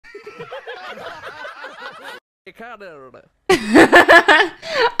I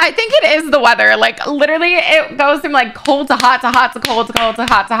think it is the weather. Like literally it goes from like cold to hot to hot to cold to cold to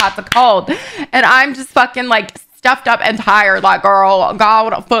hot to hot to cold. And I'm just fucking like stuffed up and tired. Like, girl,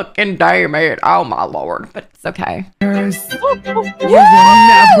 God fucking damn it. Oh my Lord. But it's okay. Never Let's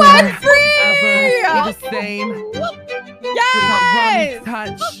the same. Yes!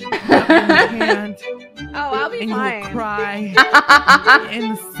 Touch hand. Oh, I'll be And fine. you will cry in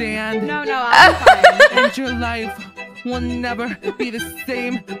the sand. No, I'll be fine. And your life will never be the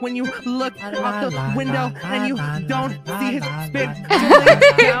same when you look out the window and you don't see his spit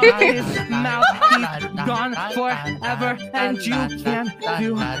down his mouth. He's gone forever and you can't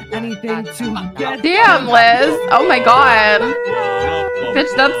do anything to get. Damn, Liz. Oh my God.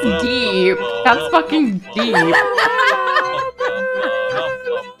 Bitch, that's deep. That's fucking deep.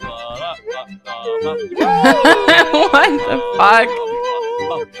 What the fuck?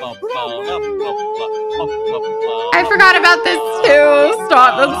 I forgot about this too.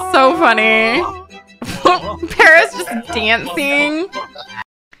 Stop. That's so funny. Paris just dancing.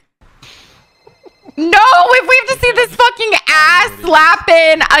 No, if we have to see this fucking ass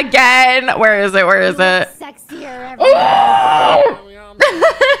slapping again. Where is it? Where is it? Sexier.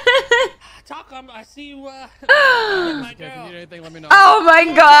 I see you. Oh my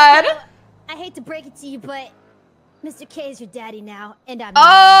God. I hate to break it to you, but Mr. K is your daddy now, and I'm.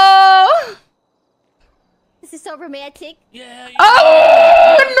 Oh. This is so romantic. Yeah.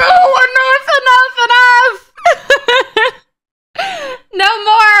 Oh no! Enough! No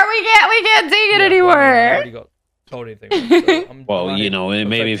more. We can't take it anymore. I already got told anything. So well, you know,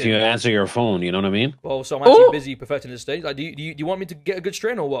 maybe if you answer your phone, you know what I mean? Well, so I'm actually busy perfecting this stage. Like, do you want me to get a good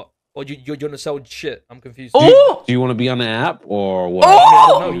strain or what? Or you're gonna sell shit? I'm confused. Do you want to be on the app or what? I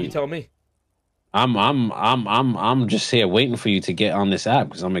don't know. You tell me. I'm just here waiting for you to get on this app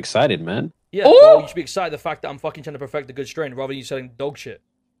because I'm excited, man. Yeah, well, you should be excited the fact that I'm fucking trying to perfect a good strain rather than you selling dog shit.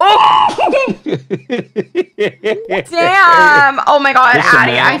 Oh! Damn! Oh my God, Listen,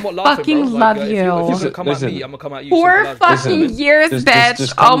 Addie, man. I fucking love you. If you're gonna come at me, I'm gonna come at you. 4 fucking years, bitch.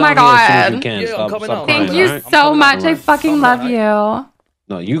 Just Oh come my down here as soon as God. you can. Yeah, I'm Stop coming out. Thank crying, you alright? so much. I Alright. fucking love you.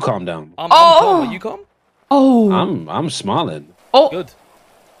 No, you calm down. I'm calm. Are you calm? Oh. I'm smiling. Oh. Good.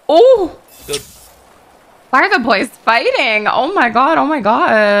 Oh. Good. Why are the boys fighting? Oh my God. Oh my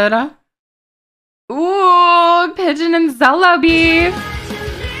God. Ooh, Pigeon and Zello beef.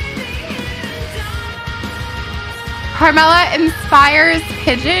 Carmela inspires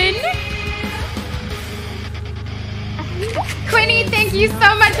Pigeon. Quinny, thank you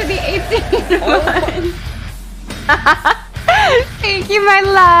so much for the 18 months. Thank you, my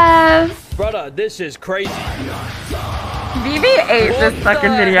love. Brother, this is crazy. Vivi ate this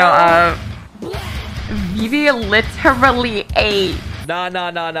fucking video up. Vivi literally ate. Nah.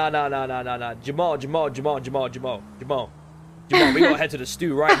 Jamal. We gotta head to the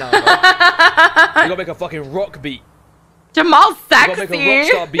stew right now, bro. We gotta make a fucking rock beat. Jamal's sexy. We gotta make a rock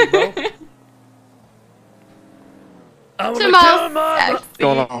star beat, bro. Jamal's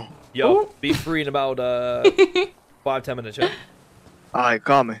sexy. Yo, be free in about 5-10 minutes, yeah? Alright,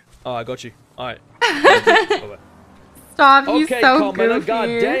 call me. Oh, I got you. Alright. Stop, he's okay, so Carmen, goofy.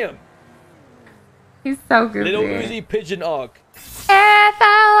 goddamn. He's so goofy. Little Uzi Pigeon arc. If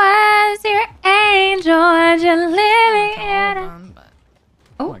I was your angel and you're living in a...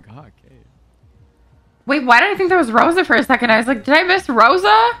 Oh my God, Kate. Wait, why did I think that was Rosa for a second? I was like, did I miss Rosa?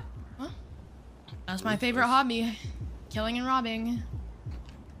 Huh? That's my favorite hobby. Killing and robbing.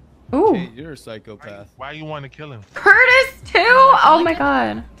 Ooh. Kate, you're a psychopath. Why you want to kill him? Curtis too? Oh my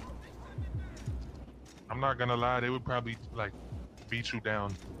God. I'm not gonna lie, they would probably like beat you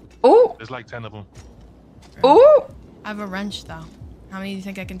down. Ooh. There's like 10 of them. Ooh. I have a wrench though. How many do you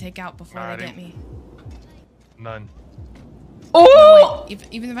think I can take out before they get me? None. Oh!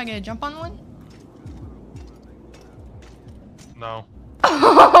 Even if I get a jump on one? No.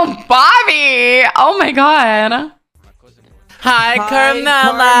 Oh, Bobby! Oh my God. Hi,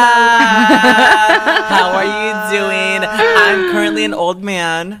 Carmela. How are you doing? I'm currently an old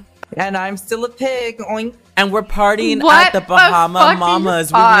man. And I'm still a pig. Oink. And we're partying What at the the Bahama fucking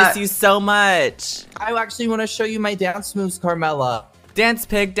Mamas. We fuck? miss you so much. I actually want to show you my dance moves, Carmela. Dance,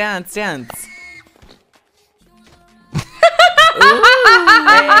 pig, dance, dance.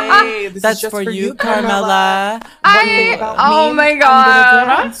 Hey, this That's is just for you, Carmela. Oh my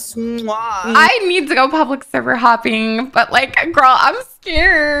God. I need to go public server hopping, but like, girl, I'm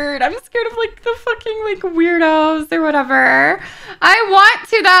scared. I'm scared of like the fucking like weirdos or whatever. I want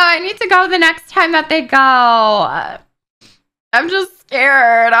to though. I need to go the next time that they go. I'm just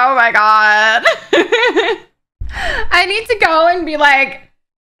scared. Oh my God. I need to go and be like,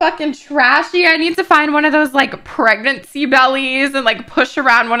 fucking trashy. I need to find one of those like pregnancy bellies and like push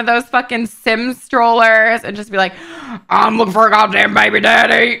around one of those fucking sim strollers and just be like, I'm looking for a goddamn baby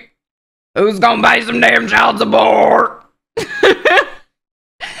daddy. Who's gonna pay some damn child support?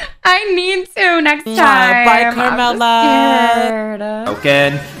 I need to next time. Bye, Carmela.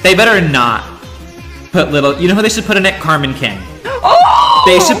 Broken. They better not put little. You know who they should put in it? Carmen King. Oh!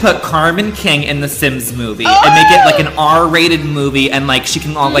 They should put Carmen King in the Sims movie and make it like an R-rated movie, and like she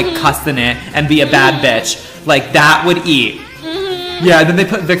can all like cuss in it and be a bad bitch. Like that would eat. Yeah, and then they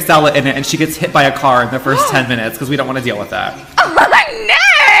put Vixella in it, and she gets hit by a car in the first 10 minutes because we don't want to deal with that.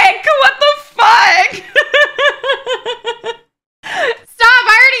 Nick, what the fuck? Stop!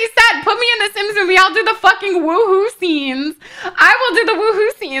 I already said, put me in the Sims movie. I'll do the fucking woohoo scenes. I will do the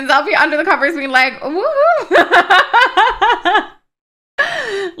woohoo scenes. I'll be under the covers being like, woohoo.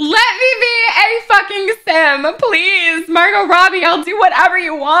 Let me be a fucking sim, please. Margot Robbie, I'll do whatever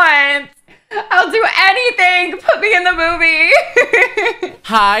you want. I'll do anything. Put me in the movie.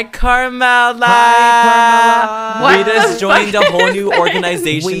 Hi, Carmela. Hi, Carmela. We just joined a whole new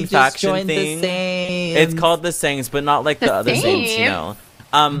organization We just faction joined the thing. Saints. It's called the Saints, but not like the other Saints, you know.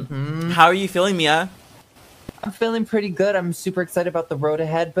 How are you feeling, Mia? I'm feeling pretty good. I'm super excited about the road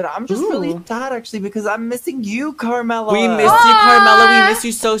ahead, but I'm just really sad actually because I'm missing you, Carmela. We miss you, Carmela. We miss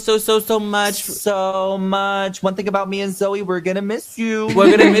you so much. So much. One thing about me and Zoe, we're gonna miss you.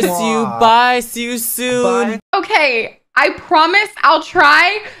 We're gonna miss you. Bye. See you soon. Bye. Okay, I promise I'll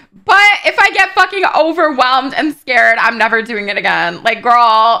try, but if I get fucking overwhelmed and scared, I'm never doing it again. Like,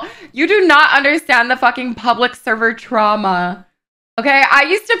 girl, you do not understand the fucking public server trauma. Okay, I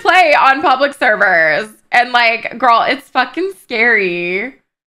used to play on public servers, and like, girl, it's fucking scary.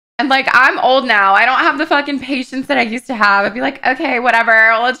 And like, I'm old now. I don't have the fucking patience that I used to have. I'd be like, okay, whatever.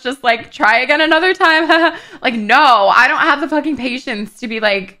 Let's just like try again another time. Like, no, I don't have the fucking patience to be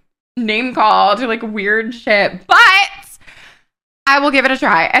like name called or like weird shit. But I will give it a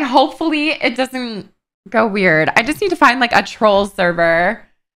try. And hopefully it doesn't go weird. I just need to find like a troll server.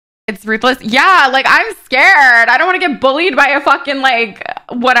 It's ruthless. Yeah, like I'm scared. I don't want to get bullied by a fucking like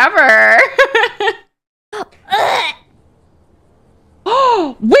whatever.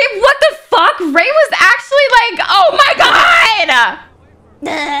 Oh, wait, what the fuck? Ray was actually like, oh my god!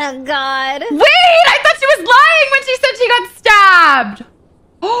 Oh, God. Wait, I thought she was lying when she said she got stabbed.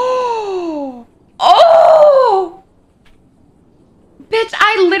 Oh, oh! Bitch,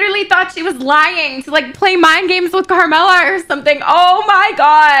 I literally thought she was lying to like play mind games with Carmela or something. Oh my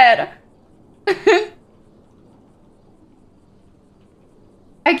god.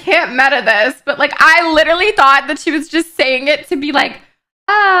 I can't meta this, but like I literally thought that she was just saying it to be like,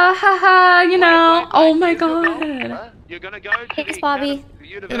 haha, you know. Oh my god. You're gonna go to Thanks, Bobby.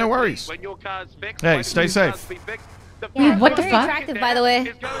 Yeah, no worries. When your car's fixed, Hey, stay safe. Yeah, what the very fuck? attractive, by the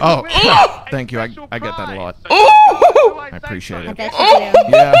way. Oh, thank you. I get that a lot. Oh! I appreciate I it. bet you do.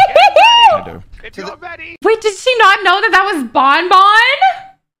 Yeah, I do. If you're ready, Wait, did she not know that that was Bon Bon?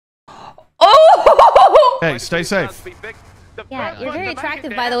 Oh! Hey, stay safe. Yeah, you're very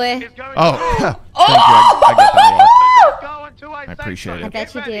attractive, by the way. Oh, thank Oh! you. I get that a lot. I appreciate I it.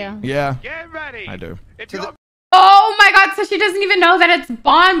 bet you do. Yeah, get ready. I do. Oh my god, so she doesn't even know that it's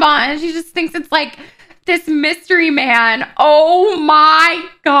Bon Bon. She just thinks it's like this mystery man. Oh my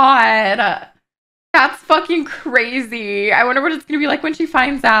god. That's fucking crazy. I wonder what it's gonna be like when she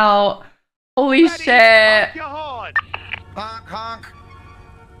finds out. Holy shit. Honk. Honk.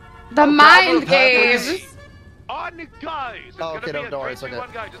 The mind games. On it goes. It's Oh, gonna okay, be no, a don't worry, 3, it's 2, okay.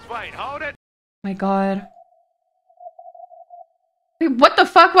 1, go. Just wait. Hold it. My god. Wait, what the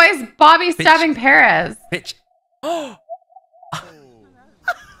fuck? Why is Bobby stabbing Perez? Bitch. Wait,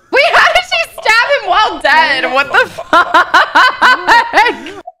 how did she stab him while dead? What the fuck?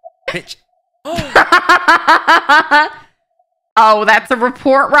 Bitch. Oh, that's a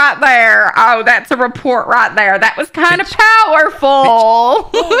report right there. Oh, that's a report right there. That was kind of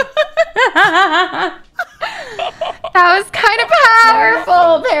powerful. That was kind of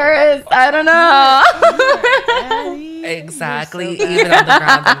powerful, Paris. I don't know. Exactly. Even on the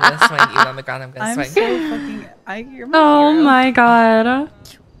ground, I'm gonna swing. Even on the ground, I'm gonna swing. So fucking. You're my Oh hero. my god.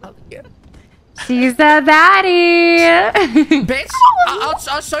 She's a baddie. Bitch,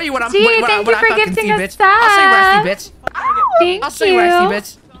 I'll show you what I'm. Gee, what thank I you for fucking gifting see, us bitch. I'll show you where I see, bitch. Thank I'll show you where I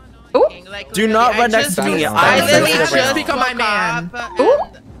see, bitch. Ooh. Do not run next to me. I literally sensitive just right become my man. Ooh.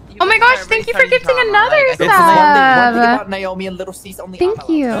 Oh my gosh, thank you for gifting another One thing sub. about Naomi and Little C's only. Thank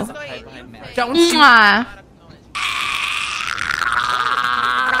you. Don't you? Mwah.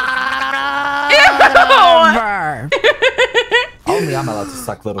 Only I'm allowed to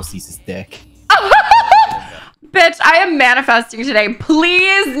suck Little C's dick. Bitch, bitch, I am manifesting today.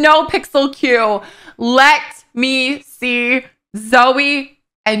 Please, no Pixel Q. Let me see Zoe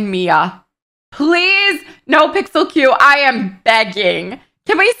and Mia. Please, no Pixel Q. I am begging.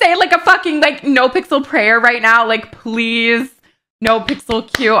 Can we say like a fucking like no pixel prayer right now? Like, please, no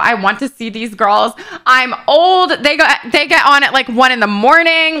Pixel Q. I want to see these girls. I'm old. They get on at like 1 in the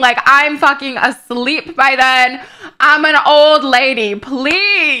morning. Like, I'm fucking asleep by then. I'm an old lady.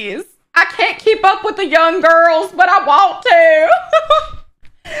 Please. I can't keep up with the young girls, but I want to.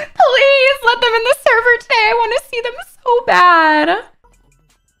 Please let them in the server today. I want to see them so bad.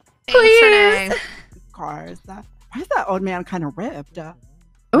 Please. Cars. Why is that old man kind of ripped?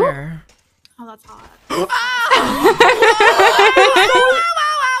 Where? Oh, that's hot.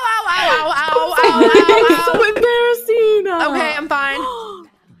 So embarrassing. Okay, I'm fine.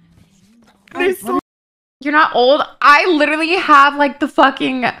 You're not old. I literally have like the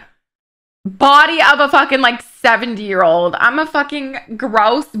fucking body of a fucking like 70-year-old. I'm a fucking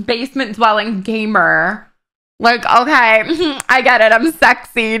gross basement dwelling gamer. Like, okay, I get it. I'm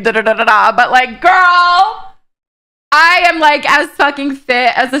sexy, but like, girl, I am like as fucking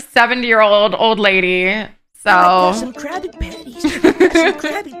fit as a 70-year-old old lady. So I got some Krabby Patties. I got some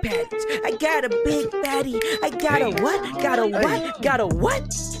Krabby Patties. I got a big fatty. I got a what? Got a what? Got a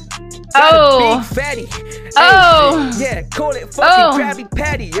what? Oh. Big fatty. Oh. Yeah, call it fucking Krabby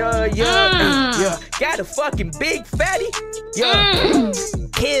Patty. Yeah. Got a fucking big fatty. Yeah.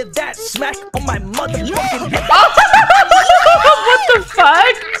 Hear that smack on my motherfucking head. What the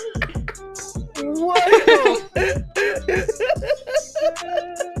fuck? What?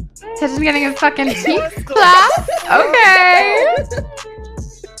 Ted's getting his fucking cheeks clapped. Okay.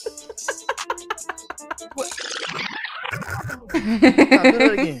 Do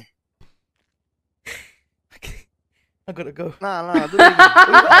it again. I gotta go. Nah, do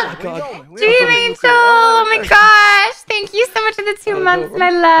it again. Dream Angel, oh my gosh. Thank you so much for the 2 months,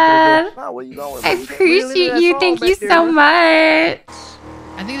 my love. Nah, where you going? I appreciate you. Thank you so much.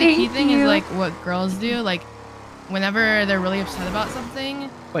 I think the key thing is like what girls do, like whenever they're really upset about something,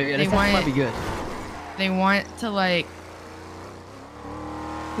 they might be good. They want to like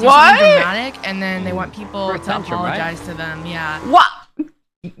do something dramatic, and then they want people to apologize to them. Yeah. What?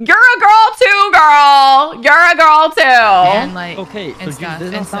 You're a girl too, girl. You're a girl too. And like, and stuff.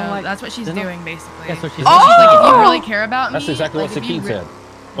 And so that's what she's doing basically. That's what she's doing. She's like, if you really care about me, That's exactly like, what Sakine said.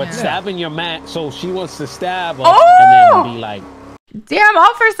 But Yeah. stabbing your man, so she wants to stab her and then be like, damn,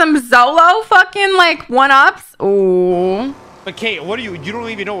 all for some Zolo fucking like one-ups. Ooh. But Kate, what are you? You don't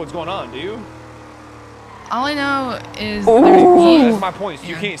even know what's going on, do you? All I know is That's my point. So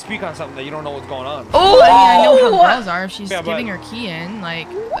you can't speak on something that you don't know what's going on. Well, I mean, I know how girls are. If she's giving her key in, like,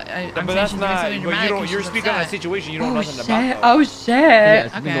 I'm but saying that's she's not. doing something But dramatic. you don't. 'cause You're she's speaking on a upset. situation you don't know nothing about. Oh shit. Yeah,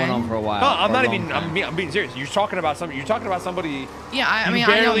 it's been going on for a while. No, I'm for a not long even. time. I'm being serious. You're talking about something. You're talking about somebody. Yeah, I you mean, I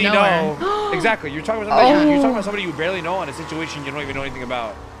don't barely know her. Exactly. You're talking about somebody. You're talking about somebody you barely know on a situation you don't even know anything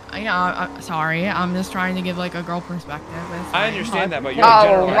about. Yeah, I'm sorry. I'm just trying to give like a girl perspective. I understand that, but you're in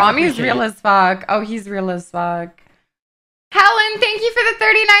general. Rami's real as fuck. Oh, he's real as fuck. Helen, thank you for the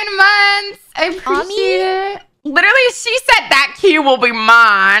 39 months. I appreciate it. Literally, she said that key will be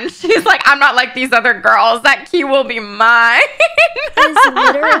mine. She's like, I'm not like these other girls. That key will be mine. Is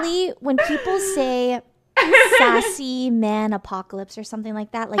literally when people say sassy man apocalypse or something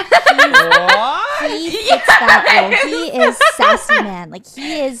like that, like he fits that role. He is sassy man. Like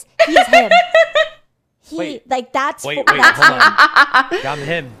he's him. Like that's Wait, that's hold him. on. Yeah, I'm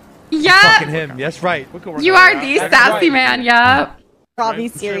him. Yeah. I'm fucking him. That's right. You are the sassy man. Yep. Robbie,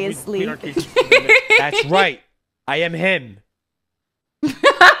 seriously. That's right. I am him.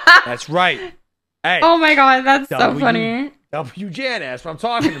 That's right. Hey. Oh my god, that's so funny. W Jan, that's what I'm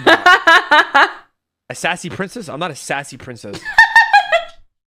talking about. A sassy princess? I'm not a sassy princess.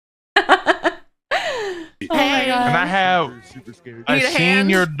 Hey, And I have a Need a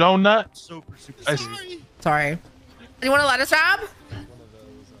senior hand? donut. Sorry. You want to let us have?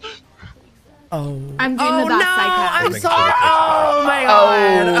 Oh. I'm doing the bad psycho. I'm sorry. Oh my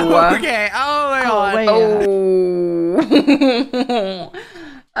god. Oh. Okay. Oh my god.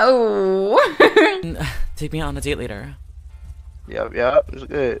 Oh. Take me on a date later. Yep, it's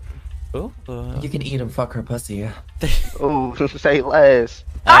good. Oh, You can eat and fuck her pussy. Oh, say less.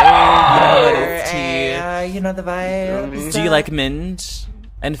 You know the vibes. Do you like Minge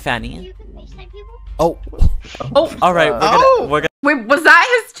and Fanny? Oh. All right, we're gonna. Wait, was that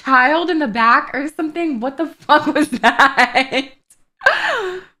his child in the back or something? What the fuck was that?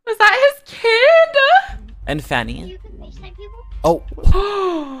 Was that his kid? And Fanny.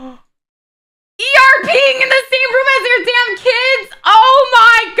 ERPing in the same room as your damn kids? Oh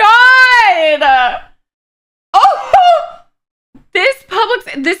my god! Oh!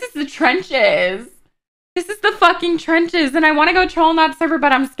 this is the trenches. This is the fucking trenches, and I want to go troll on that server,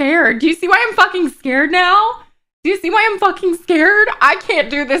 but I'm scared. Do you see why I'm fucking scared now? Do you see why I'm fucking scared? I can't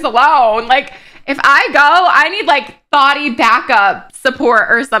do this alone. Like, if I go, I need, like, thoughty backup support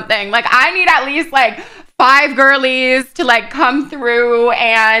or something. Like, I need at least, like, 5 girlies to, like, come through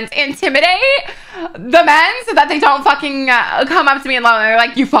and intimidate the men so that they don't fucking come up to me and they're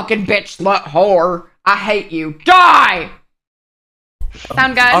like, you fucking bitch, slut, whore. I hate you. Die!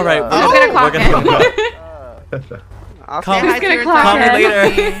 Sound good? All right, Who's gonna clock in? Who's gonna clock call me in?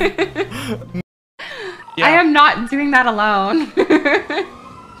 later. I am not doing that alone.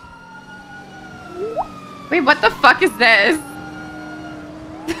 Wait, what the fuck is this?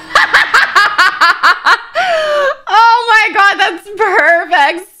 Oh my god, that's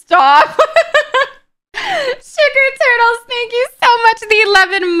perfect. Stop. Sugar Turtles, thank you so much for the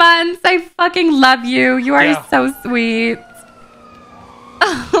 11 months. I fucking love you. You are so sweet.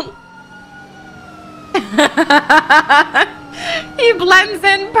 He blends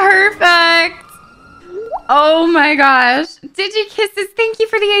in perfect. Oh my gosh. Kisses, thank you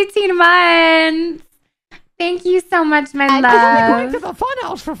for the 18 months. Thank you so much, my love. I'm going to the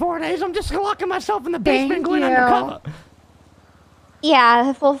funhouse for 4 days. I'm just locking myself in the basement going undercover.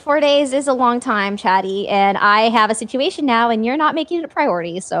 Yeah, well, 4 days is a long time, Chatty, and I have a situation now, and you're not making it a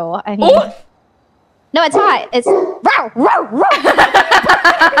priority, so, I mean... Oh. No, it's not. It's... Wait,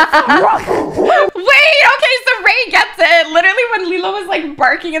 okay, so Ray gets it. Literally, when Lilo was, like,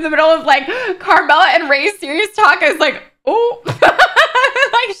 barking in the middle of, like, Carmela and Ray's serious talk, I was like, oh.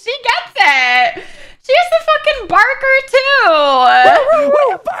 Like, she gets it. She's a fucking barker, too. What are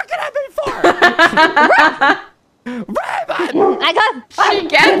you barking at me for? Raven! I got... She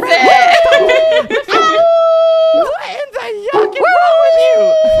gets it. What in the yuck is wrong with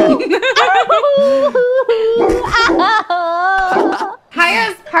you?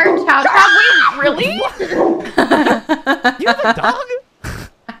 Kaya's part chow chow. Wait, really? You have a dog?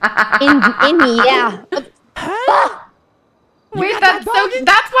 In me, yeah. Wait, that's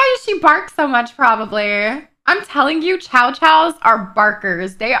why she barks so much, probably. I'm telling you, chow chows are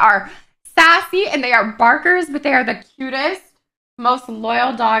barkers. They are sassy and they are barkers, but they are the cutest, most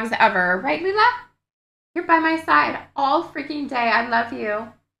loyal dogs ever. Right, Lila? You're by my side all freaking day. I love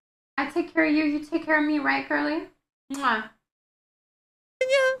you. I take care of you. You take care of me, right, girly? Mwah.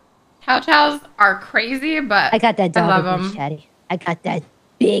 Chow chows are crazy, but I got that dog I love in me, them. Chatty. I got that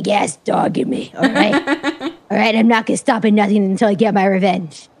big-ass dog in me, all right? All right, I'm not going to stop at nothing until I get my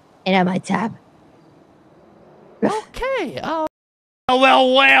revenge. And I'm on top. Okay,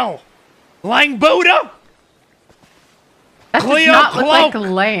 Well. Lang Buddha? That does not look like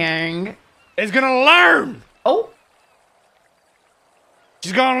Lang. Is gonna learn. Oh.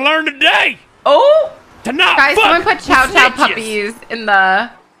 She's gonna learn today. Oh. To not Guys, fuck someone put with chow chow snitches. puppies in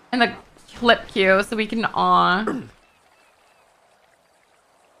the clip queue so we can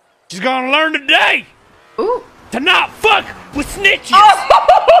She's gonna learn today. Ooh. To not fuck with snitches. Oh.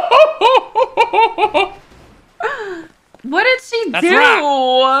 What did she That's do?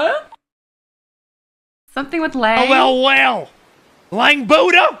 right. Something with Lang. Well. Lang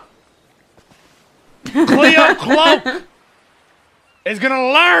Buddha? Cleo Cloak is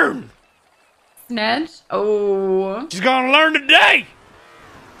gonna learn. Snitch? Oh. She's gonna learn today.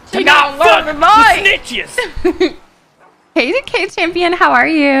 She gonna learn With tonight. snitches. Hey, K Champion, how are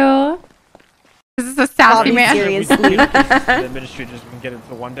you? This is a sassy man. Seriously. The ministry just can get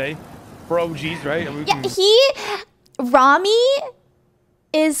into one day for OGs, right? And we Yeah, can- Rami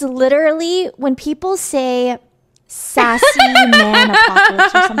is literally, when people say sassy man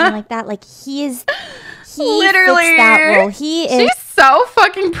apocalypse or something like that, like he Literally fits that role. He is... She's so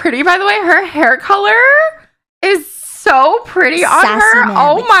fucking pretty, by the way. Her hair color is so pretty on sassy her. man.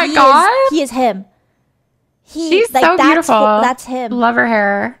 Oh Like, my god. He is him. She's like, so beautiful. That's him. Love her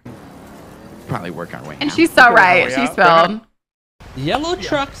hair. Probably work our way And out. she's so right. She spelled. Yellow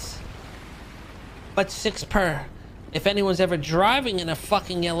trucks, but 6 per. If anyone's ever driving in a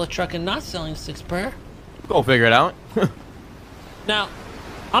fucking yellow truck and not selling 6 per. Go figure it out. Now,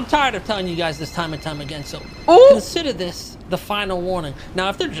 I'm tired of telling you guys this time and time again, so consider this the final warning. Now,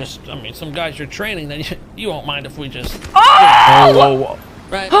 if they're just, some guys you're training, then you won't mind if we just... Oh!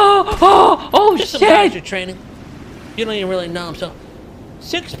 Right? Oh, just shit! some guys you're training. You don't even really know them, so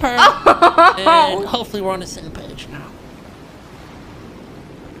 6 per, and hopefully we're on the same page now.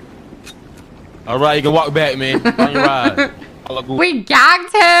 All right, you can walk back, man. On your ride. We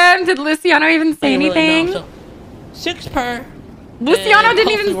gagged him. Did Luciano even say Don't really anything? know, so 6 per. Luciano and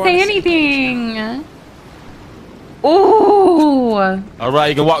didn't hopefully even we're on say the same anything. Ooh. All right,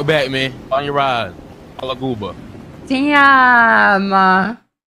 you can walk back, man. On your ride. Alaguba. Damn.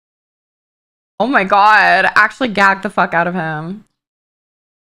 Oh my god. Actually gagged the fuck out of him.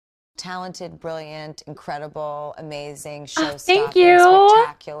 Talented, brilliant, incredible, amazing, Thank you.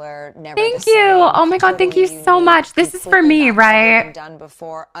 spectacular, never Thank you. Oh my god, thank you so much. This is for me, right? done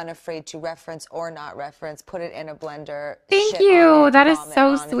before, unafraid to reference or not reference, put it in a blender. Thank you. That is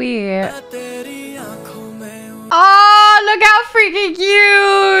so sweet. Oh, look how freaking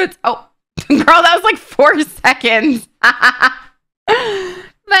cute. Oh, girl, that was like 4 seconds.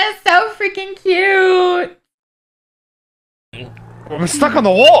 That's so freaking cute. I'm stuck on the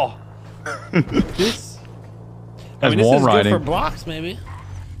wall. This That's wall Good riding. for blocks, maybe.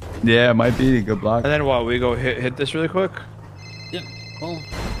 Yeah, it might be a good block. And then what? We go hit this really quick. Yep. Boom.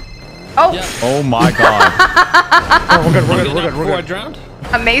 Oh. Yeah. Oh my god. Oh, we're good. Before I drowned.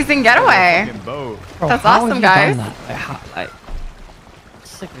 Amazing getaway. That's awesome, guys.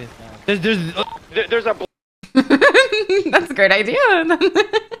 Sick of this guy. There's a. That's a great idea.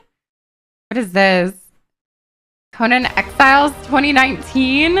 What is this? Conan Exiles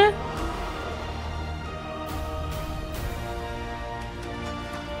 2019?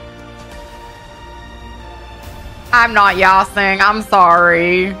 I'm not yassing. I'm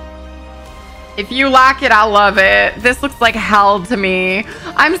sorry. If you like it, I love it. This looks like hell to me.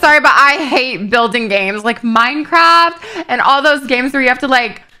 I'm sorry, but I hate building games like Minecraft and all those games where you have to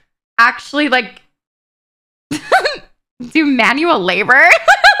like actually like do manual labor.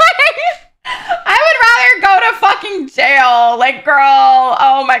 I would rather go to fucking jail. Like, girl,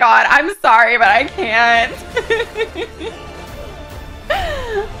 oh my god. I'm sorry, but I can't.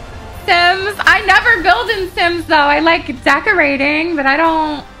 Sims. I never build in Sims though. I like decorating, but I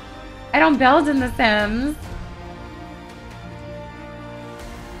don't build in The Sims.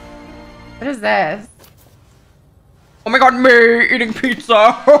 What is this? Oh my god, me eating pizza.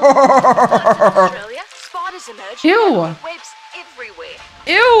 Australia, spiders emerge. Ew. Webs everywhere.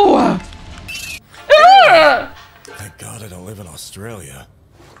 Ew. Thank God I don't live in Australia.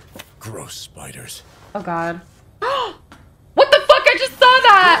 Gross spiders. Oh god. What the fuck? I just saw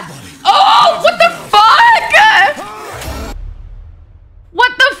that. Oh, what the fuck?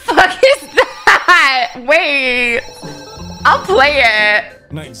 What the fuck is that? Wait. I'll play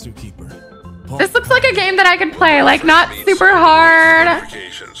it. Night Zookeeper. This looks like a game that I could play, like not super hard.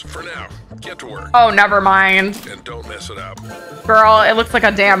 For now, get to work. Oh, never mind. And don't mess it up. Girl, it looks like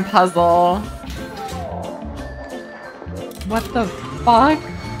a damn puzzle. What the fuck?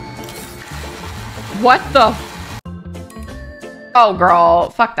 What the? Oh, girl,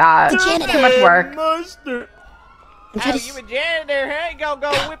 fuck that. Too much work. Mustard. Oh, you a janitor, huh? Go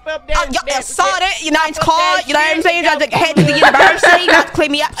whip up that. I saw it. You know, it's called. You know what I'm saying? I just head to the university. Not to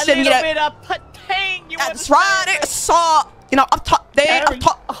clean me up. A So, you little know, bit of poutine. You that's right. I saw. You know, up top there. Up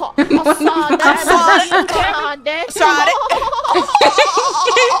top. I saw that.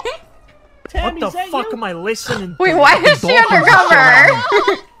 What the fuck am I listening Wait, why is she undercover?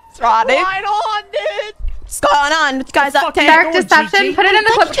 Right on, dude. What's going on? What you guys up to? Dark Deception. Put it in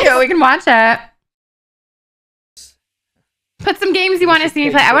the clip too. We can watch it. Put some games you want to see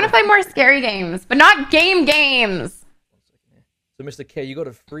me play. I want to play more scary games, but not games. So, Mr. K, you got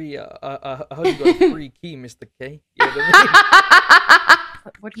a free. I hope you got a free key, Mr. K. You know what I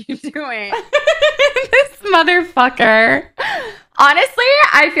mean? What are you doing? This motherfucker. Honestly,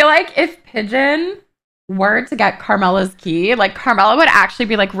 I feel like if Pigeon were to get Carmela's key, like Carmela would actually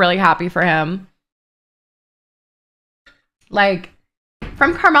be like really happy for him. Like,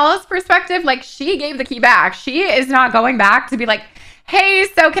 from Carmela's perspective, like she gave the key back. She is not going back to be like, hey,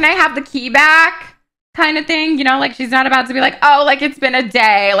 so can I have the key back? Kind of thing, you know, like she's not about to be like, oh, like it's been a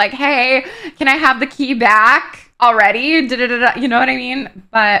day. Like, hey, can I have the key back already? Da-da-da-da. You know what I mean?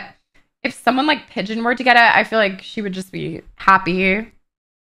 But if someone like Pigeon were to get it, I feel like she would just be happy,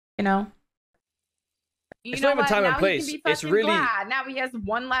 you know? It's not even time and place. It's really. Glad. Now he has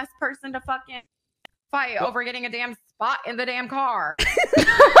one less person to fucking fight over getting a damn spot in the damn car.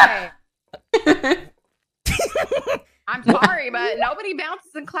 I'm sorry, but nobody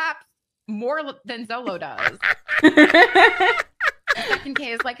bounces and claps more than Zolo does. Second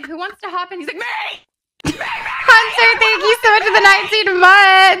K is like, who wants to hop in? He's like, me! Hunter, thank you so much for the 19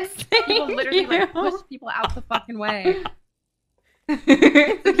 months. People literally like push people out the fucking way.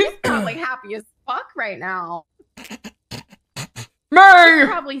 He's probably happy as fuck right now. He's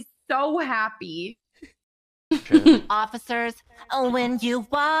probably so happy. Gotcha. Officers, when you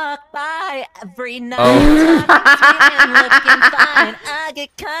walk by every night, Oh. and looking fine, I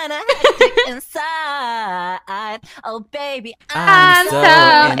get kinda hectic inside. Oh baby, I'm so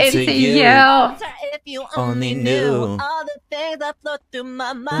into you. If you Only knew. all the things that flow through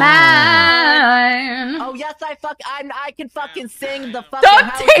my mind. Mine. Oh yes, I can fucking sing the fucking Don't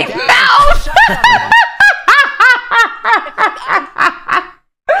house take down. mouth. Shut up.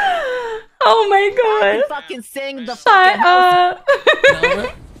 Oh my god. I can fucking sing the Shut fucking house. up.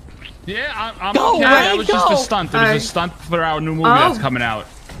 Yeah, I'm Go, okay. Ray, That was just go. a stunt. It was a stunt for our new movie that's coming out.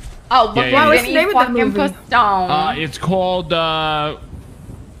 Oh, but Yeah, what yeah, was yeah. the name of the movie? It's called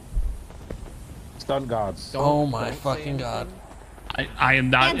Stunt Gods. Oh my fucking god. I am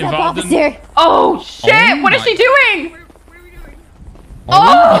not Hands up, involved in. officer. Oh shit! Oh What is my- she doing?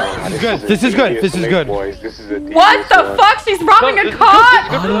 Oh! This is good. This is good. This is good. What the fuck? She's robbing a cop.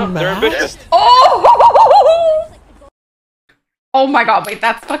 They're ambitious. Oh! Oh my god! Wait,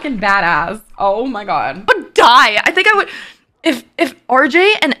 that's fucking badass. Oh my god. Would die. I think I would if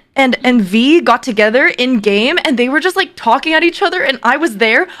RJ and V got together in game and they were just like talking at each other and I was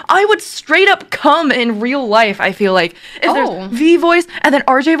there, I would straight up come in real life. I feel like if there's V voice and then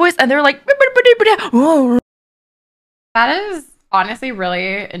RJ voice and they're like, That is honestly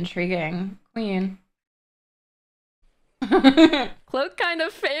really intriguing, Queen. Cloak kind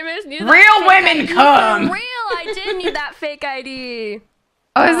of famous. Need that Real fake women ID. come. For real, I did need that fake ID.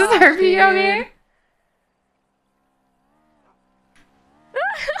 Oh, is this her dude. POV?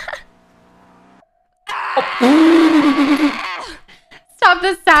 Stop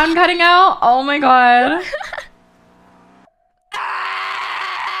the sound cutting out. Oh my god.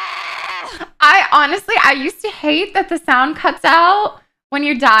 I used to hate that the sound cuts out when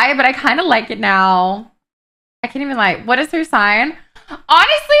you die, but I kind of like it now. I can't even like, what is her sign?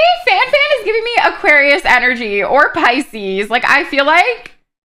 Honestly, Fan is giving me Aquarius energy or Pisces. Like, I feel like,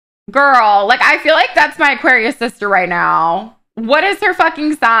 girl, like, I feel like that's my Aquarius sister right now. What is her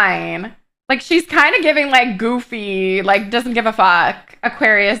fucking sign? Like, she's kind of giving, like, goofy, like, doesn't give a fuck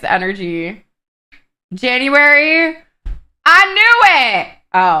Aquarius energy. January? I knew it!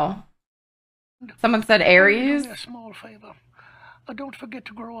 Oh. Someone said Aries? A small favor. Don't forget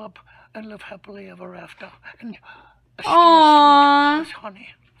to grow up and live happily ever after. And stay Aww. sweet as honey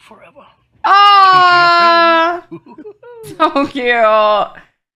forever. Aww. So cute.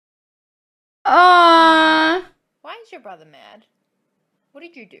 Aww. Why is your brother mad? What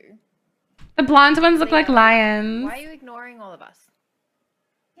did you do? The blonde ones look like lions. Why are you ignoring all of us?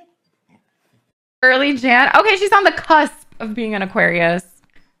 Early Jan. Okay, she's on the cusp of being an Aquarius.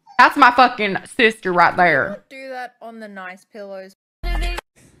 That's my fucking sister right there. Do that on the nice pillows.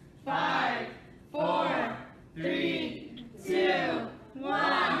 5, 4, 3, 2,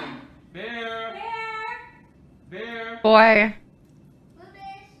 1. Bear. Boy.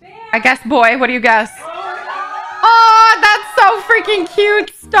 I guess boy. What do you guess? Oh, that's so freaking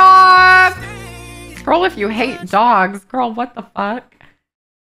cute. Stop. Scroll if you hate dogs. Girl, what the fuck?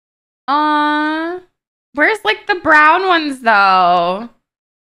 Where's like the brown ones though?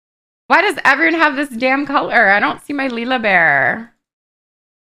 Why does everyone have this damn color? I don't see my Lila bear.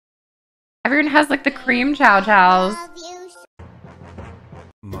 Everyone has like the cream chow chows.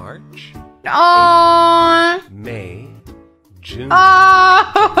 March. Aww. May. June.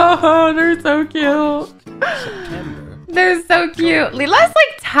 Oh, they're so cute. September. They're so cute. Lila's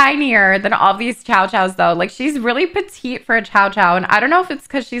like tinier than all these chow chows though. Like she's really petite for a chow chow. And I don't know if it's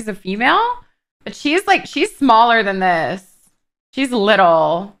because she's a female, but she's smaller than this. She's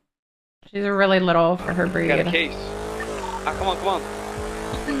little. She's really little for her breed. Got a case. Ah, come on, come on.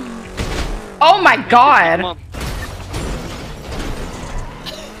 Oh my god. Come on.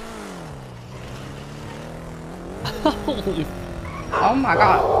 Oh my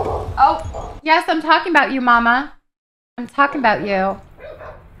god. Oh, yes, I'm talking about you, mama. I'm talking about you.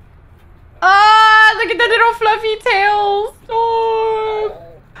 Oh, look at the little fluffy tails.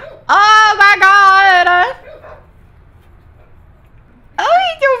 Oh my god. Oh,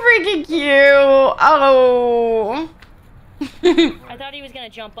 he's so freaking cute. Oh. I thought he was gonna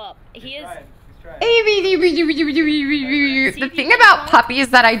jump up. He is. The thing about puppies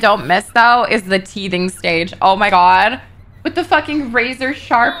that I don't miss though is the teething stage. Oh my god. With the fucking razor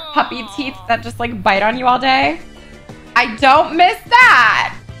sharp puppy teeth that just like bite on you all day. I don't miss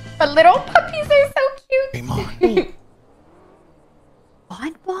that. But little puppies are so cute. Raymond.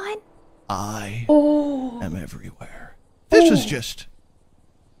 Bon? I Oh. am everywhere. This is just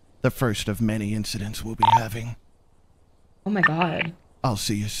the first of many incidents we'll be having. Oh my god. I'll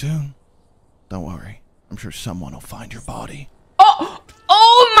see you soon. Don't worry. I'm sure someone will find your body. Oh!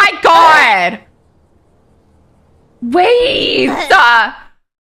 Oh my god! Wait.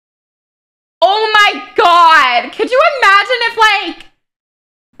 Oh my god. Could you imagine if like,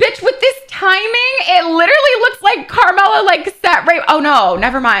 bitch, with this timing, it literally looks like Carmela like set Ray. Oh no,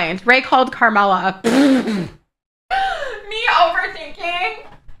 never mind. Ray called Carmela. Me overthinking.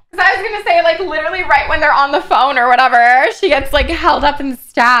 Because I was going to say like literally right when they're on the phone or whatever, she gets like held up and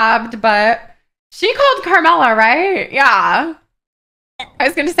stabbed, but she called Carmela, right? Yeah. I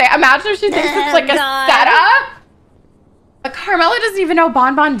was going to say, imagine if she thinks it's like a setup. But Carmela doesn't even know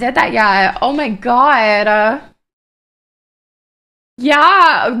Bon Bon did that yet. Oh my god.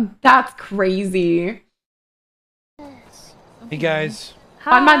 Yeah, that's crazy. Hey guys.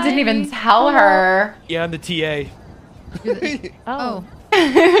 Bon Bon didn't even tell her. Yeah, I'm the TA. Oh.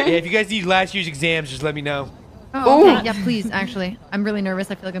 Yeah, if you guys need last year's exams, just let me know. Oh, okay. Yeah, please, actually. I'm really nervous.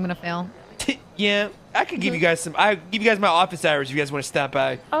 I feel like I'm gonna fail. Yeah, I could give you guys I give you guys my office hours if you guys want to stop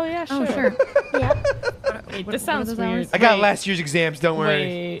by. Oh, yeah, sure. Oh, sure. Yeah. Wait, this sounds weird. I got last year's exams, don't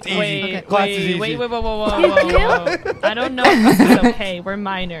worry. It's easy. Class is easy. Wait, whoa. I don't know if this is okay. We're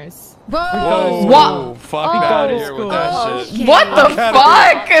minors. Whoa. What? Fuck out of here with that shit. What the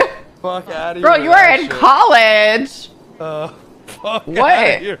fuck? Fuck out of here. Bro, you are in college. Fuck what?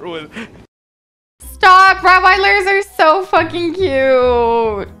 Outta here with... Stop! Rottweilers are so fucking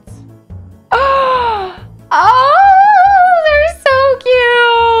cute. Oh, they're so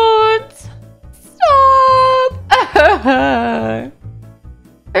cute. Stop.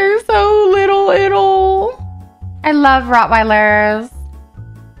 They're so little. I love Rottweilers.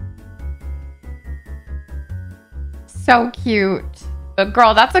 So cute. But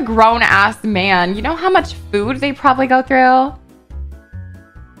girl, that's a grown ass man. You know how much food they probably go through?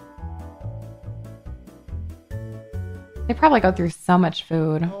 They probably go through so much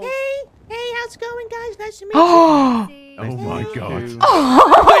food. Hey, how's it going, guys? Nice to meet Oh, you. my god.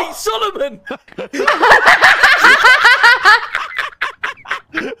 Oh. Wait, Solomon!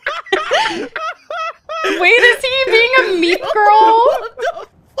 Wait, is he being a meat girl?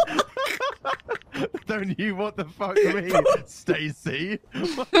 Don't you what the fuck me, Stacy?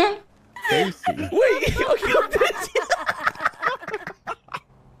 Stacy. Wait,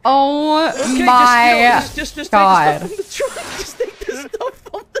 Oh okay, my just take god. the stuff from the truck. Just take the stuff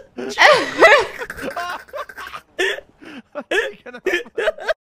from the truck.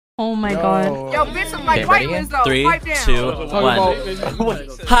 Oh my god. Yo, bitch, I'm like white ones though. 3, Pipe down. 2, 1.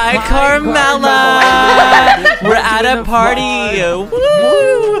 Hi, Carmela! We're at a party!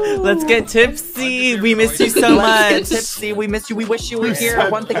 Woo! Let's get tipsy! We miss you so much! Tipsy, we miss you. We wish you were here.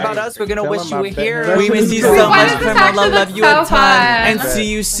 One thing about us, we're gonna wish you were here. We miss you so much, Carmela. Love you a ton. And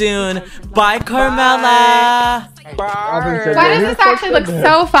see you soon. Bye, Carmela! Why does this actually look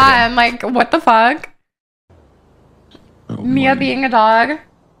so fun? Like, what the fuck? Mia being a dog.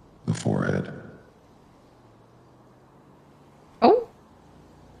 The forehead. Oh.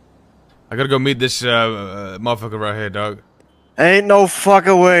 I gotta go meet this motherfucker right here, dog. Ain't no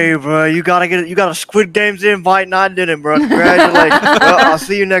fucking way, bro. You got a Squid Games invite and I didn't, bro. Congratulations. Well, I'll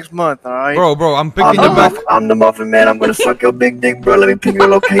see you next month, alright? Bro, I'm picking you back. I'm the muffin man. I'm gonna suck your big dick, bro. Let me ping your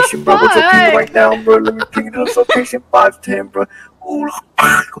location, bro. What's your ping right now, bro? Let me ping your location 510, bro. Ooh.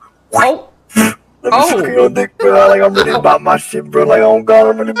 Oh. Let me suck your dick, bro. Like, I'm ready to buy my shit, bro. Like, oh god,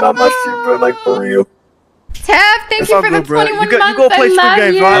 I'm ready to buy my shit, bro. Like, for real. Tev, thank you for the 21 months. You go play Squid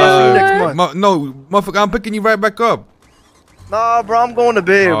Games, right? I'll see you next month. No, motherfucker, I'm picking you right back up. Nah, bro, I'm going to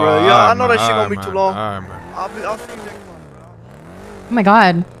bed, bro. Yeah, I know that shit gonna be too long. Alright, man. I'll see you next month, bro. Oh my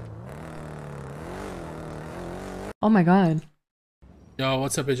god. Oh my god. Yo,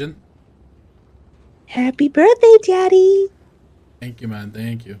 what's up, Pigeon? Happy birthday, Daddy. Thank you, man.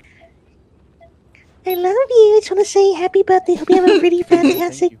 Thank you. I love you. I just want to say happy birthday. Hope you have a really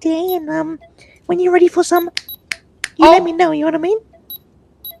fantastic day. And when you're ready for some, you let me know. You know what I mean?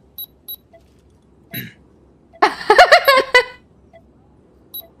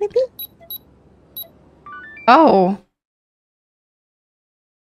 Maybe. Oh.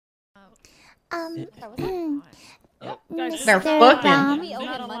 They're fucking.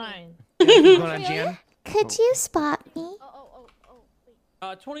 Could you spot me?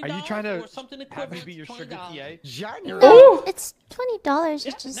 $20 Are you trying to or something have me equivalent be your to sugar TA? No, it's $20.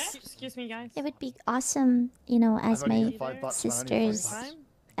 It's just. Excuse me, guys. It would be awesome, you know, as only my got $5 sister's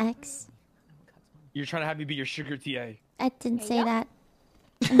ex. You're trying to have me be your sugar TA. I didn't say that.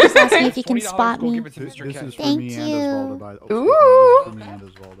 I'm just asking if you can spot go me. give it to Mr. Ken. Thank me and you. Osvaldo, by the- Ooh. For me and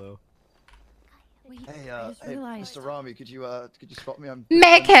Osvaldo. Hey, Mr. Rami, could you spot me? I'm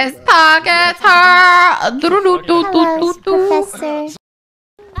Make his pockets hurt. Hello, Professor.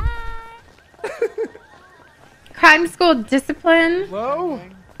 Crime school discipline. Hello?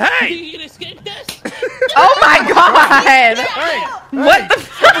 Hey! You can escape this? Oh my god! Hey! What the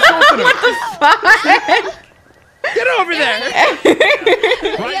fuck? Get over there!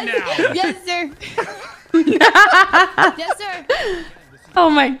 Right now. Yes, sir. Yes, sir. Oh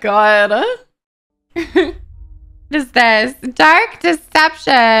my god. What is this? Dark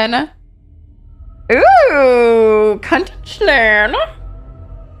Deception. Ooh, Kundenschlern.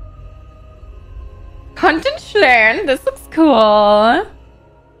 Kundenschlern. This looks cool.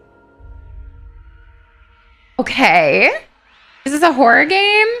 Okay. Is this a horror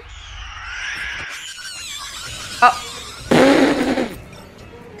game? Oh.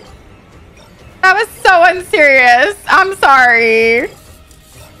 That was so unserious. I'm sorry.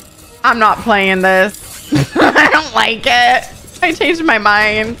 I'm not playing this. I don't like it. I changed my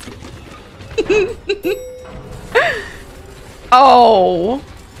mind. Oh.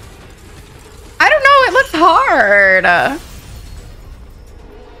 I don't know. It looks hard.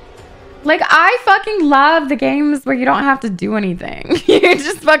 Like, I fucking love the games where you don't have to do anything. You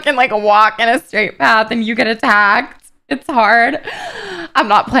just fucking like walk in a straight path and you get attacked. It's hard. I'm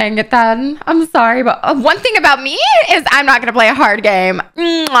not playing it then. I'm sorry, but one thing about me is I'm not gonna play a hard game.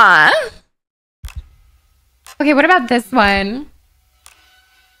 Mwah. Okay, what about this one?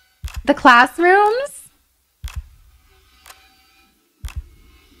 The classrooms?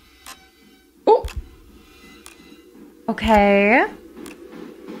 Oh. Okay.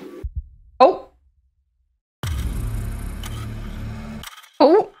 Oh.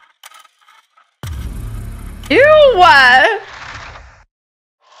 Oh. Ew.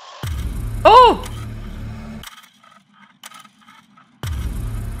 Oh.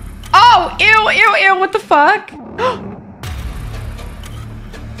 Oh, ew. What the fuck?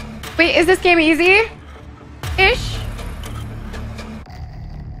 Wait, is this game easy-ish?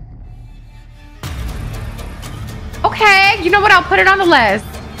 Okay, you know what? I'll put it on the list.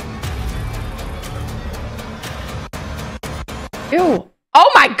 Ew.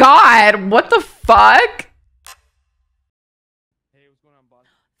 Oh my god. What the fuck?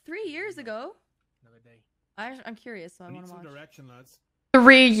 3 years ago. I'm curious, so I want to watch. Direction, lads.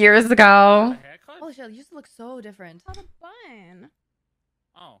 3 years ago. Holy shit, you used to look so different. What a bun.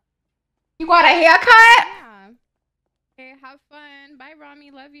 Oh. You got a haircut? Yeah. Okay, have fun. Bye,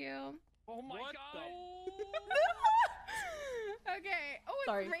 Rami. Love you. Oh my god. Okay. Oh, it's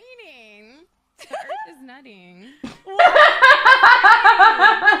Sorry. raining. The earth is nutting. What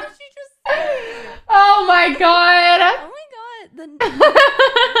did she just say? Oh my god. Oh my god, the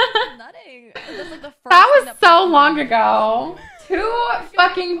nutting. That's like the first That thing was so popped in long my ago.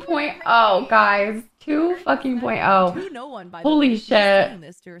 2.0, guys. 2.0. To no one, by the Holy way. She's shit. saying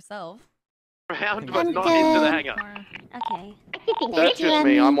this to herself. Round, but not into the hangar. Okay. That's just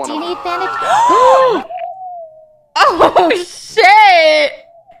me. I'm one Do you of need them. bandage? Oh shit!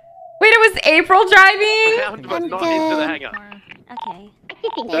 Wait, it was April driving? Round, but not into the hangar. Okay.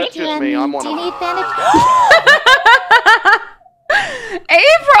 That's just me. I'm one Do you of need them. bandage?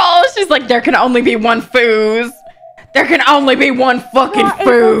 April! She's like, there can only be one foos. There can only be one fucking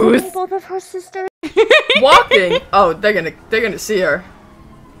foos. Both of her sisters. Walking? Oh, they're gonna see her.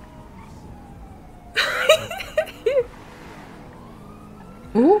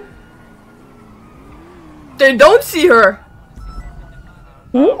 Ooh. They don't see her.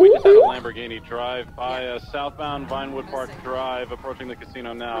 We just had a Lamborghini drive by southbound Vinewood Park Drive, approaching the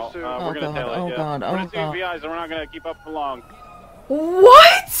casino now. We're gonna tail it. oh yeah. god, We're oh gonna see god. VIs, and we're not gonna keep up for long.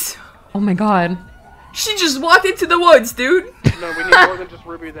 What? Oh my god. She just walked into the woods, dude. No, we need more than just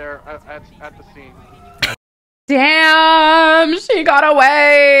Ruby there at the scene. Damn, she got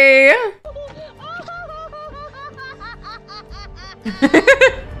away.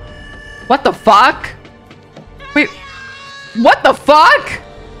 What the fuck? Wait, what the fuck?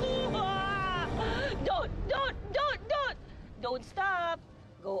 Don't stop.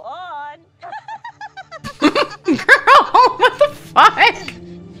 Go on. Girl, what the fuck?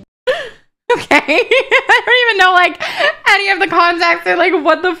 Okay. I don't even know like any of the context or like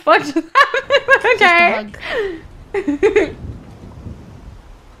what the fuck just happened. Okay.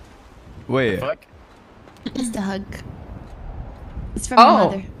 Wait. Just a hug. It's from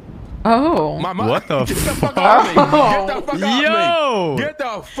Oh. my mother. Oh. What the Get the fuck? fuck off me! Get the fuck off Yo! me! Get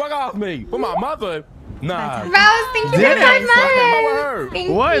the fuck off me! For my mother? Nah. Rose, thank you for Damn. 5 months. Thank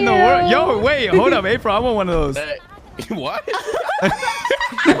What in the you. world? Yo, wait, hold up, April. I want one of those. What?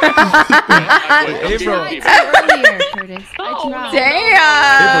 April. Earlier, Curtis. I tried.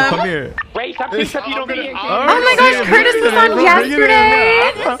 Damn. April, come here. Wait, I'm pissed off you don't get Oh my gosh, Curtis was on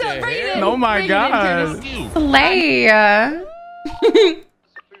yesterday. Oh my god. Slay.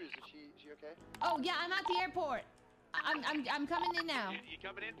 Oh yeah, I'm at the airport. I'm coming in now. You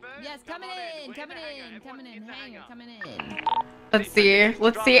coming in first? Yes, coming in. Hangar, coming in. Let's see.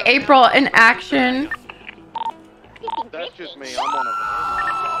 Let's see April in action. That's just me. I'm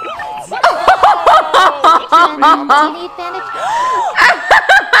one of them.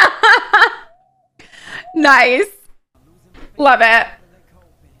 Nice. Love it.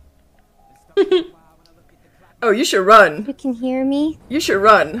 Oh, you should run. You can hear me? You should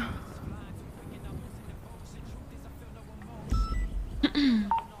run.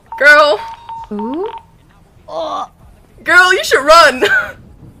 Girl. Ooh. Girl, you should run.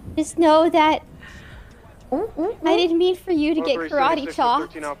 Just know that I didn't mean for you to get karate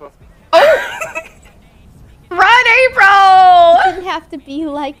chopped. Run, April! It didn't have to be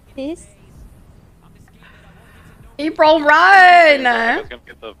like this. April, run! Gonna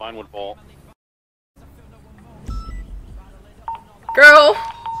get the Vinewood ball. Girl.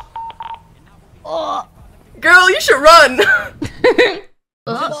 Girl, you should run.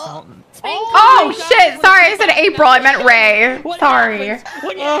 Oh shit! Sorry, I said April. I meant Ray. Sorry.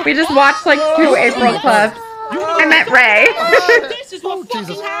 We just watched like 2 April clips. I meant Ray. This is what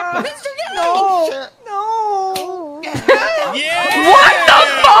fucking happened. No. Yeah. What the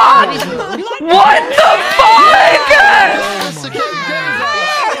fuck? What the fuck?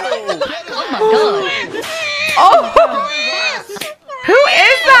 Oh. Who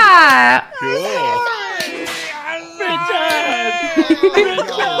is that?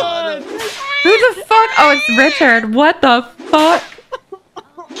 Who the fuck? Oh, it's Richard. What the fuck?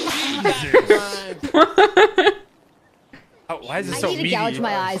 Oh, why is it so I need to meaty? gouge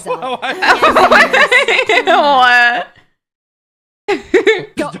my eyes out.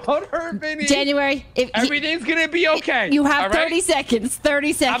 Don't hurt me. January. Everything's gonna be okay. You have all right? 30 seconds.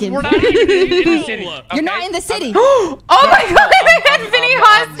 30 seconds. We're not even in the city. You're not in the city. Oh my god, they had Vinny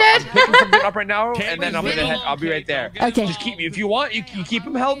hostage. Picking something up right now, and then I'll be right there. Okay. Just keep me if you want. You can keep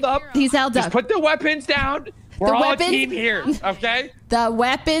him held up. He's held Just up. put the weapons down. We're all a team here. Okay. The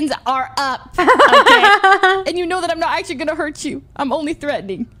weapons are up. Okay. And you know that I'm not actually gonna hurt you. I'm only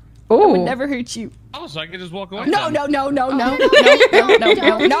threatening. I would never hurt you. Oh, so I can just walk away. No. I don't want to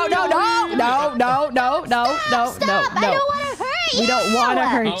hurt you. We don't want to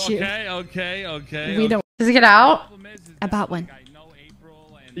hurt you. Okay. We don't. Does he get out? About when?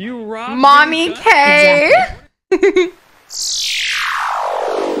 You robbed Mommy K.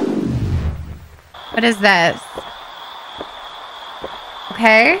 What is this?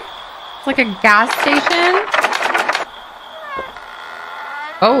 Okay. It's like a gas station.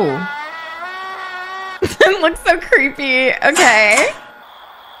 Oh. It looks so creepy. Okay.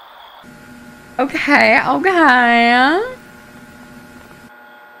 Okay.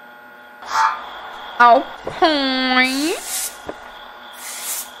 Oh, point.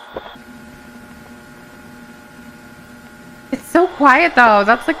 It's so quiet though.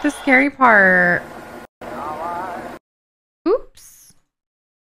 That's like the scary part. Oops.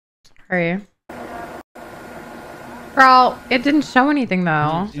 Sorry. Girl, it didn't show anything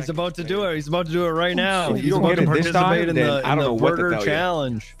though. He's about to do it. He's about to do it right now. If you He's don't about get to him this time, participate in then the I don't know what to murder tell you.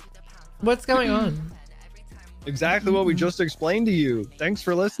 challenge. What's going on? Exactly what we just explained to you. Thanks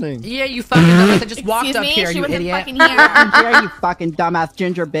for listening. Yeah, you fucking dumbass that just walked up here, you idiot. Here, you fucking dumbass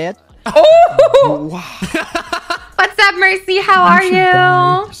ginger bitch. Oh! What's up, Mercy? How are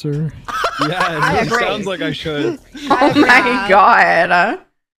you? Sir. Yeah, it really sounds like I should. Oh my god.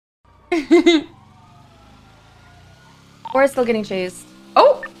 We're still getting chased.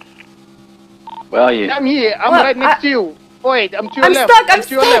 Oh! Well, yeah. I'm here. I'm right next to you. Wait, I'm to your I'm left. stuck. I'm to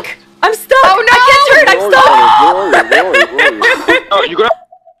your stuck. left. I'm stuck. Oh no! I can't turn. I'm stuck. Oh, you got.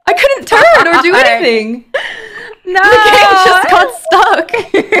 I couldn't turn or do anything. No. The game just got stuck.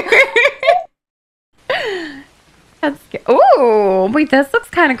 That's good. Ooh, wait, this looks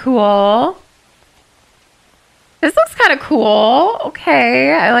kind of cool. This looks kind of cool.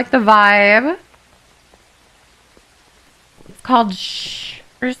 Okay, I like the vibe. It's called Shh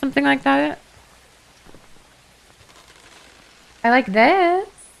or something like that. I like this.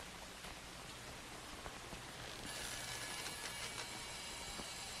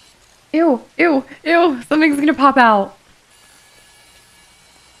 Ew, ew, ew. Something's gonna pop out.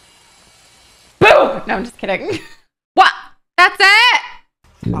 Boo! No, I'm just kidding. What? That's it?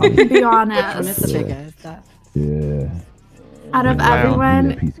 I'll be honest. Yeah. Out of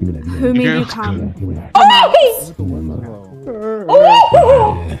everyone, who made you come?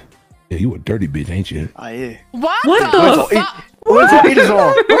 Oh! Yeah, you a dirty bitch, ain't you? Ah, yeah. What? What the fuck? What's up? Eat us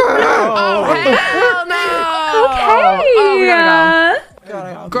all. Oh, hell no!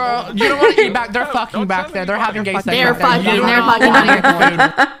 Okay. Girl, you don't want to eat back. They're fucking back there. They're having gay sex. They're back there. fucking. You They're don't fucking.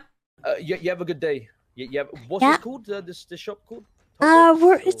 want to- You have a good day. Yeah. What's Yeah. this called? This shop called?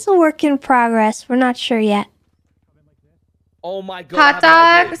 It's a work in progress. We're not sure yet. Oh my god. I have Hot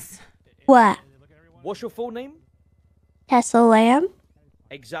an idea. dogs. What? What's your full name? Tessa Lamb?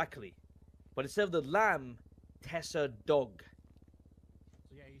 Exactly. But instead of the lamb, Tessa Dog.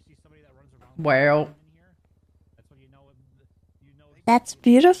 Well. That's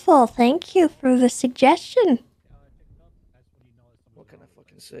beautiful. Thank you for the suggestion. What can I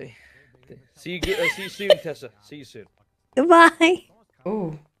fucking say? See you soon, Tessa. See you soon. Goodbye.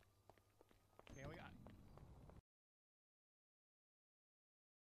 Ooh.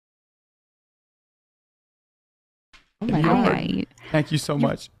 Oh my God. Thank you so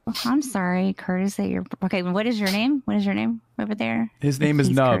much. I'm sorry, Curtis, that you're okay. What is your name? What is your name over there? His name is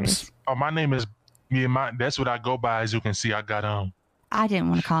Nubs. Curtis. Oh, my name is that's what I go by. As you can see, I got I didn't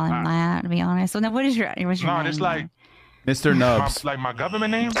want to call him that, to be honest. So now, what's your name? it's like Mr. Nubs. my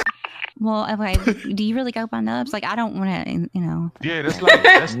government name. Well, okay. Do you really go by Nubs? Like, I don't want to, you know. Yeah,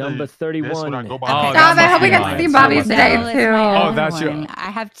 that's number 31. That's what I go by. Oh, God, I hope we get to see Bobby today too. Oh, that's your.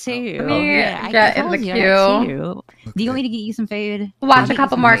 I have two. Let me Yeah, get in the told you I had queue. two. Do you want me to get you some food? Watch a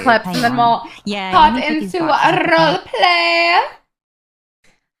couple more clips and then we'll hop into a role play.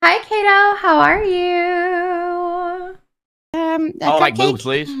 Hi, Kato. How are you? Oh, like boobs,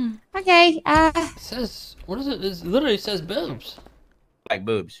 please. Okay. It says, what is it? It literally says boobs. Like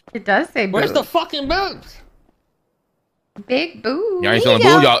boobs. It does say boobs. Where's the fucking boobs? Big boobs? Y'all ain't feeling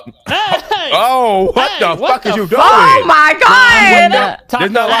boob, y'all. Hey! Oh, what the fuck is you doing? Oh my God!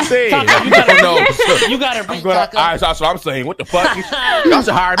 There's no I say. You gotta I'm going. Alright, that's what I'm saying. What the fuck? Y'all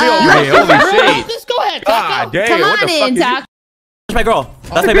should hire me over here. Holy shit! Just go ahead, God damn! Come What the on fuck in, is Taco. That's my girl.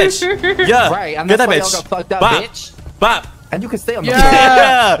 That's my bitch. Yeah. Right, and Get that's that why y'all bitch. got fucked up, Bop. bitch. Bop. And you can stay on the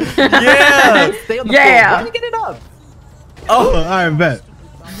Yeah. floor. Yeah. Stay on the Yeah. floor. Why you get it up? Oh. Alright, bet.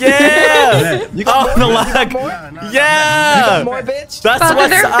 Yeah. You got the more? lag. You Yeah. got more, bitch? That's Fuck what's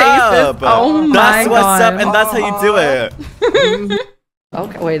their up. faces. Oh my That's what's up, God. and that's how you do it.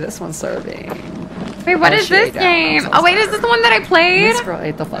 Okay, wait, this one's serving. Wait, what Oh, is she ate this down. I'm game? so Oh wait, is sorry. this the one that I played? This girl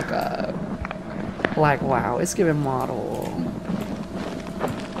ate the fuck up. Like, wow, it's giving model.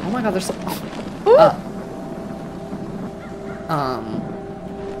 Oh my God, there's so.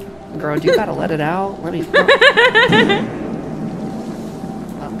 Girl, you gotta let it out. Let me.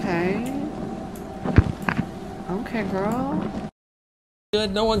 Okay. Okay, girl.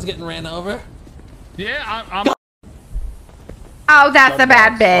 Good, no one's getting ran over. Yeah, I'm Oh, that's a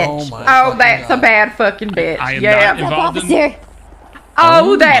bad bitch. Oh my Oh, that's a bad fucking bitch. I am Yeah. not involved in.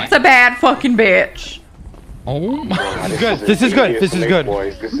 Oh, that's a bad fucking bitch. Oh my. This is good. This is good. This is good.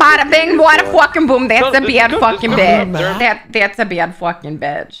 Bada bing, bada fucking boom. That's a bad fucking bitch. That's a bad fucking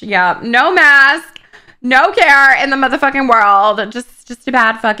bitch. Yeah. No mask, no care in the motherfucking world. Just a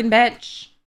bad fucking bitch.